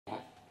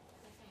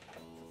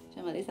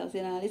唱埋呢首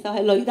先啦，呢首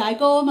係雷大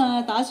哥啊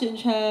嘛，打算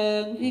唱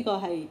呢個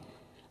係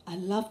I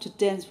Love to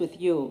Dance with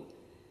You。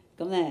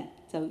咁咧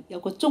就有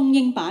個中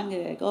英版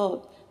嘅嗰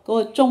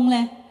個中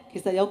咧，其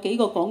實有幾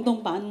個廣東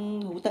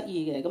版好得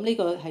意嘅。咁呢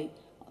個係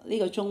呢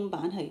個中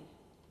版係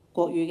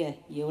國語嘅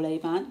搖脷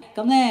版。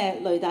咁咧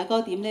雷大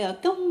哥點呢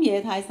個今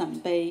夜太神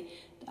秘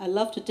I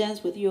Love to Dance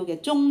with You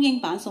嘅中英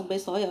版送俾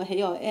所有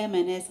喜愛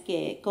M&S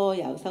嘅歌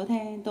友收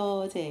聽，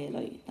多謝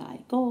雷大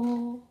哥。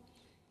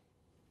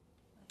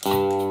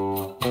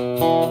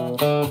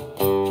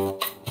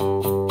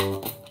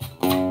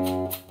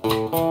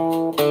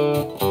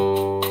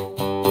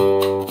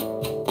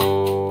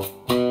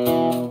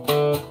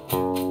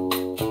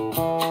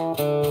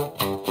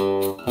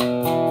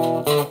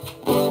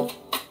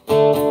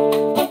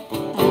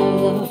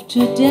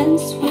To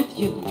dance with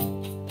you,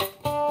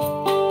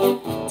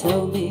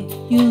 tell me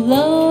you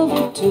love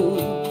me too.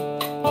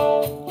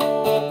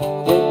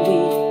 When we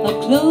are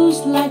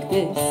close like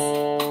this,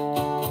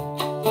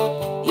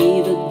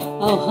 even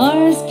our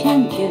hearts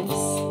can kiss.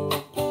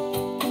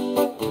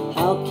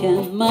 How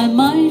can my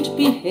mind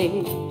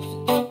behave,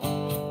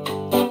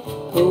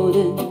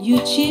 holding you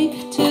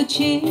cheek to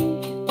cheek?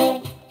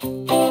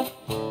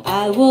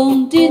 I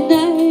won't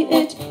deny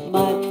it,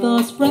 my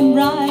thoughts run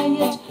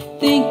riot,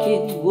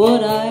 thinking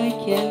what I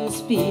can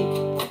speak.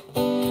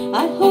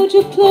 I hold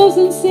you close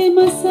and see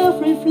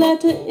myself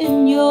reflected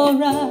in your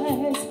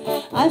eyes.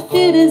 I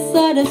feel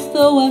inside as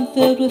though I'm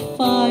filled with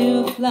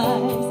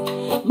fireflies.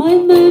 My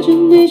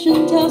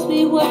imagination tells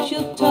me what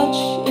your touch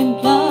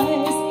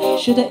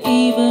implies. Should I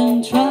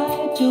even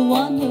try to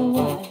wonder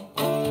why?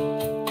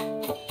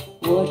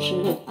 我是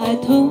爱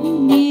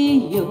同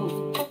你有，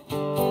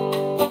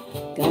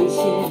感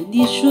谢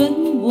你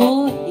顺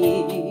我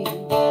意。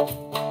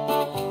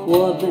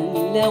我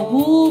们俩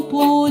互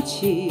不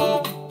弃，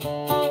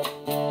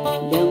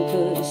两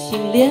颗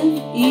心连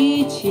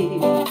一起，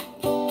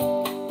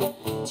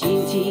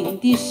紧紧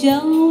地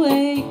相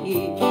偎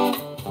依，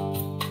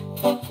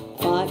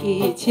把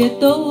一切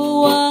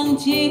都忘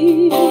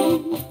记，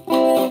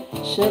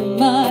什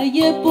么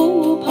也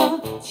不怕，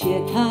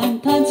且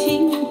谈谈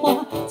情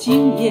话，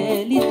今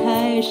夜里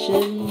太神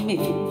秘。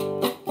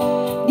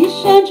你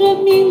闪着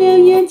明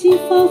亮眼睛，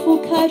仿佛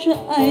开着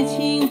爱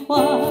情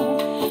花，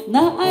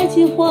那爱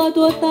情花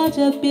朵打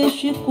着别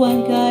去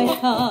灌溉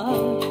它，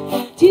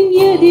今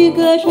夜里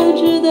歌唱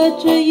值得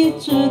这一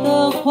值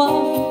得夸，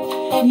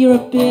你若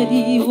别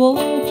理我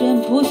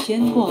真不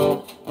牵挂。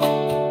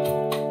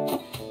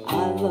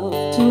 I love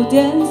to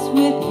dance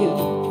with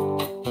you,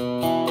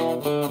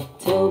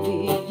 tell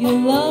me you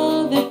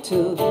love it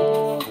too.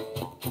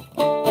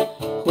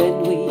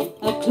 When we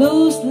are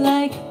close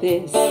like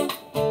this,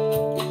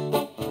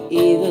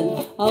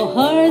 even our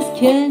hearts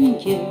can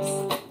kiss.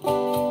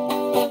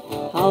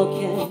 How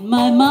can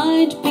my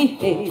mind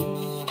behave,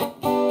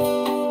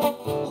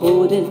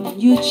 holding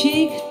you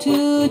cheek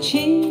to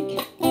cheek?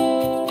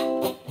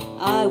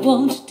 I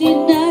won't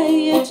deny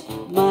it,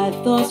 my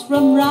thoughts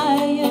run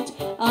riot.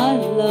 I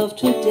love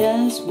to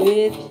dance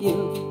with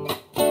you.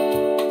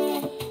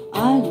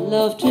 I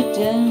love to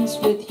dance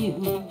with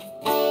you.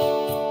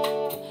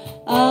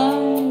 I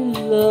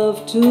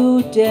love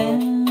to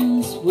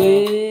dance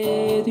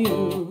with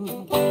you.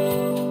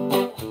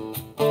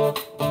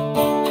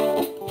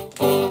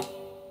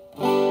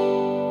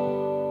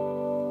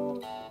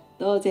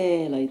 多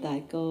謝雷大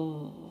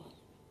哥，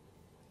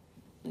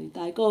雷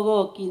大哥嗰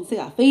個見識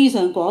啊非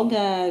常廣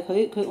嘅，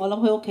我諗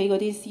佢屋企嗰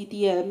啲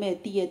CD 啊咩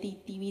D 啊啲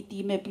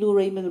DVD 咩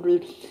Blu-ray 咩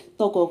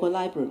多過個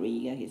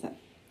library 嘅其實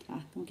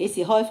啊，咁幾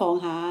時開放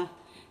下，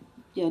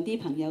讓啲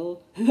朋友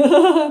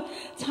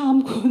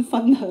參觀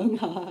分享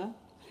下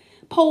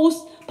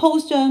post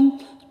張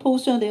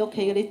你屋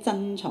企嗰啲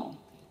珍藏，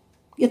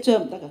一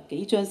張唔得㗎，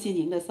幾張先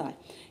影得晒，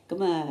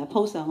咁啊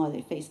post 上我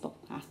哋 Facebook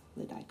嚇，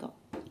雷大哥，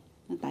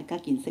等大家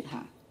見識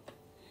下。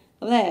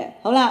 咁咧，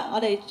好啦，我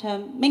哋唱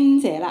明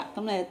姐啦。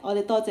咁咧，我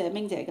哋多謝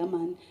明姐今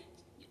晚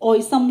愛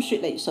心雪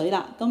梨水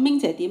啦。咁明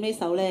姐點呢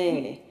首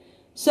咧，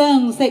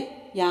相識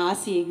也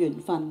是緣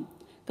分。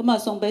咁啊，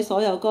送俾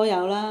所有歌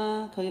友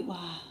啦。佢哇，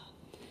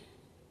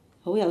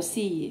好有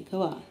詩意。佢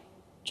話：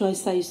在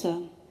世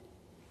上，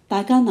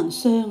大家能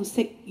相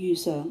識遇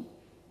上，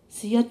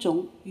是一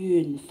種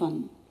緣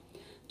分。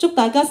祝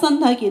大家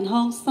身體健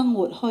康，生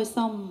活開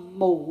心，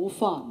冇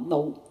煩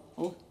惱。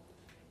好。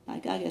 大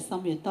家嘅心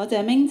願，多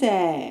謝明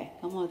姐。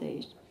咁我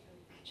哋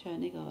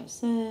唱呢個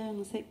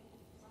相識。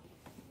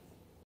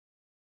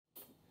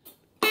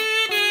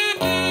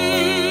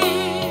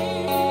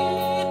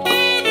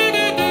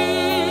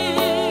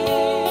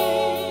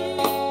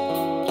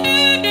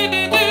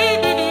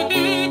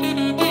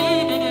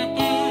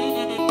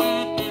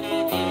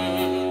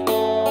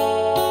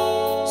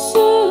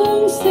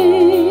相識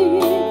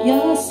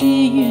也是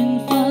緣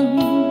分，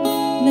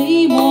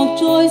你莫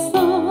再三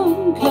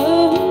強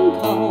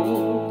求。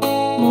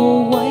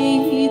 無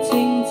謂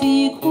情自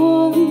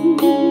困，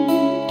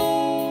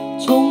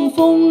重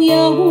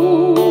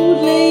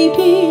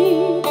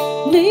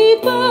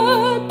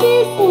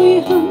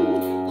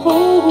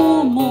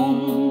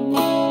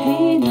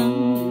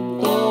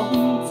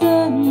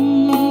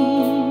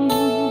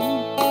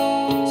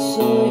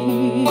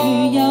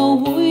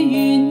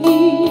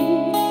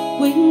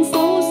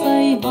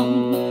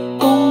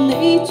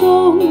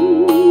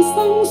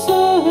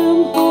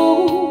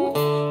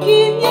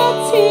一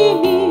次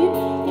面，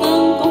能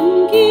共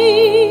結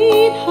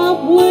合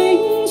永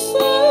相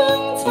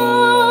襯。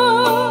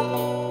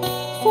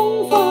風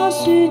花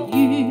雪月，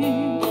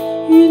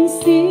原是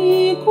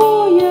過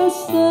一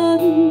生。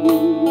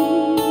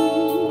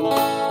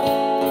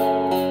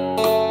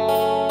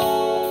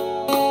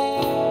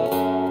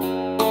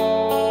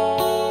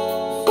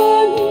分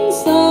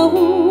手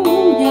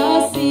也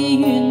是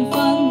緣分，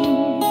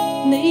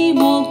你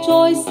莫再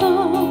三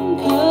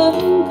強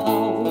求，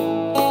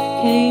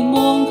期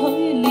望佢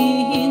憐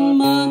憫。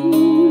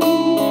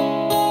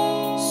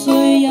誰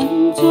人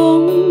重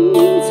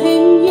情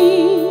義，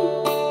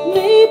你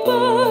不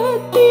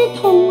必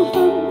痛恨。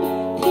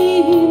天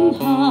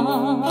下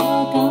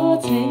假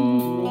情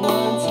還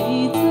似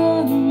真，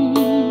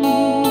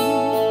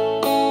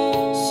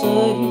誰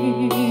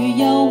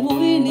又會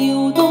料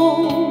到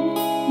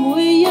每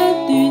一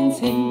段情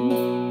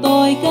代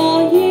價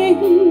應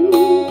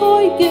該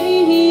幾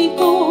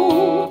高？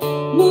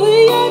每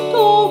一個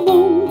夢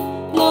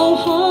留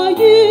下怨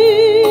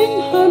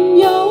恨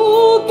有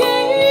幾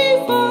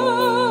分？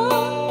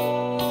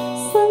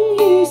生於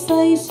世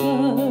上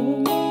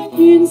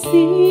原是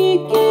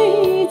基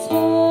塵。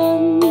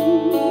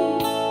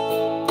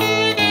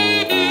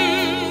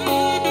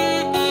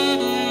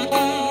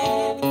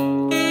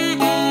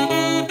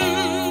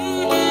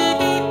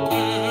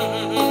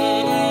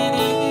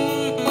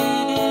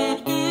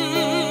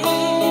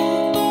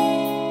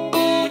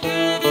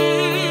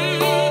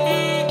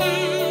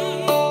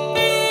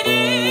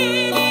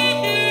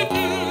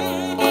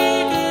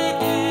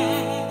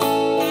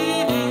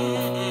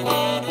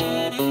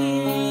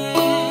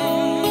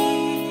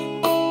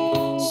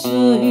誰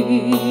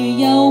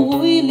又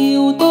會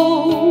料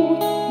到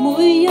每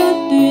一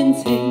段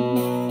情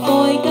代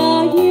價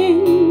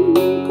應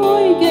該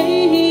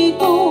幾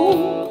高？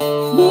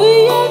每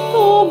一個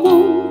夢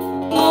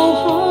留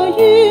下怨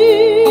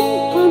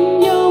恨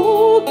有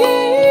幾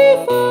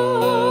分？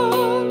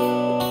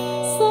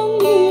生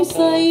於世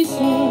上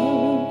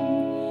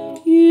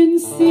原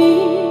是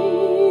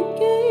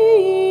基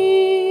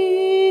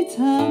塵。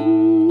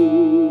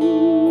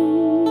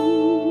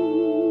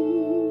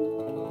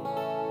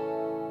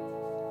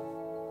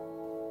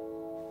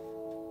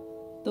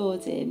多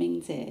謝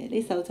明姐，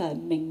呢首就係《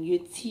明月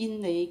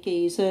千里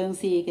寄相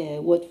思》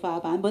嘅活化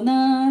版本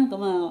啦。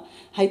咁啊，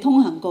係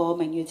通行過《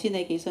明月千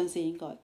里寄相思》應該。